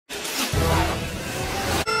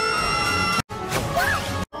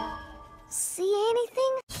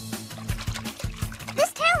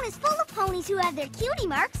ponies who have their cutie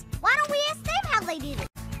marks. Why don't we ask them how they did it?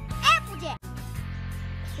 Applejack,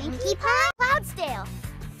 Pinkie Pie, Cloudsdale,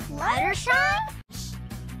 Fluttershy.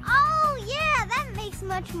 Oh yeah, that makes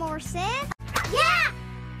much more sense. Yeah.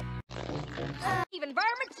 Even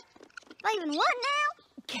varmints. Even what now?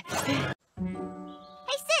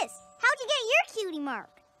 Hey sis, how'd you get your cutie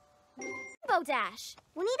mark? Rainbow Dash.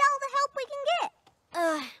 We need all the help we can get.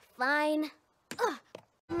 Fine.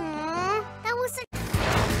 That was a...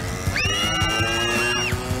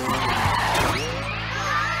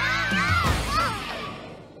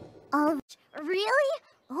 Oh, really?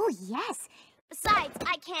 Oh, yes. Besides,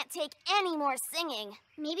 I can't take any more singing.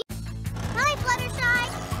 Maybe... Bye,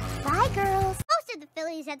 Fluttershy. Bye, girls. Most of the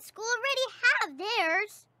fillies at school already have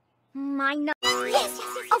theirs. I know. Yes.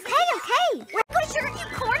 Okay. We're going to Sugar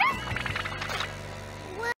Cube Corner?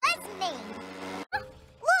 What's name?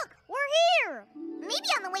 Look, we're here. Maybe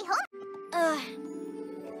on the way home.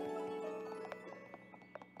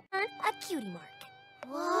 A cutie mark.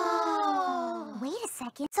 Whoa. Wait a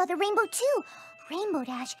second. Saw the rainbow too. Rainbow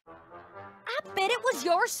Dash. I bet it was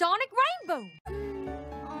your Sonic Rainbow.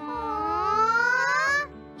 Aww.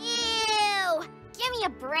 Ew. Give me a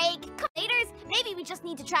break. Haters, maybe we just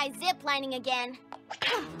need to try zip lining again.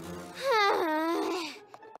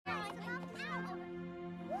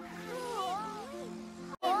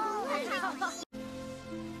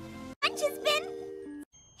 Lunch has been...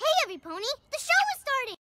 Hey, every pony. The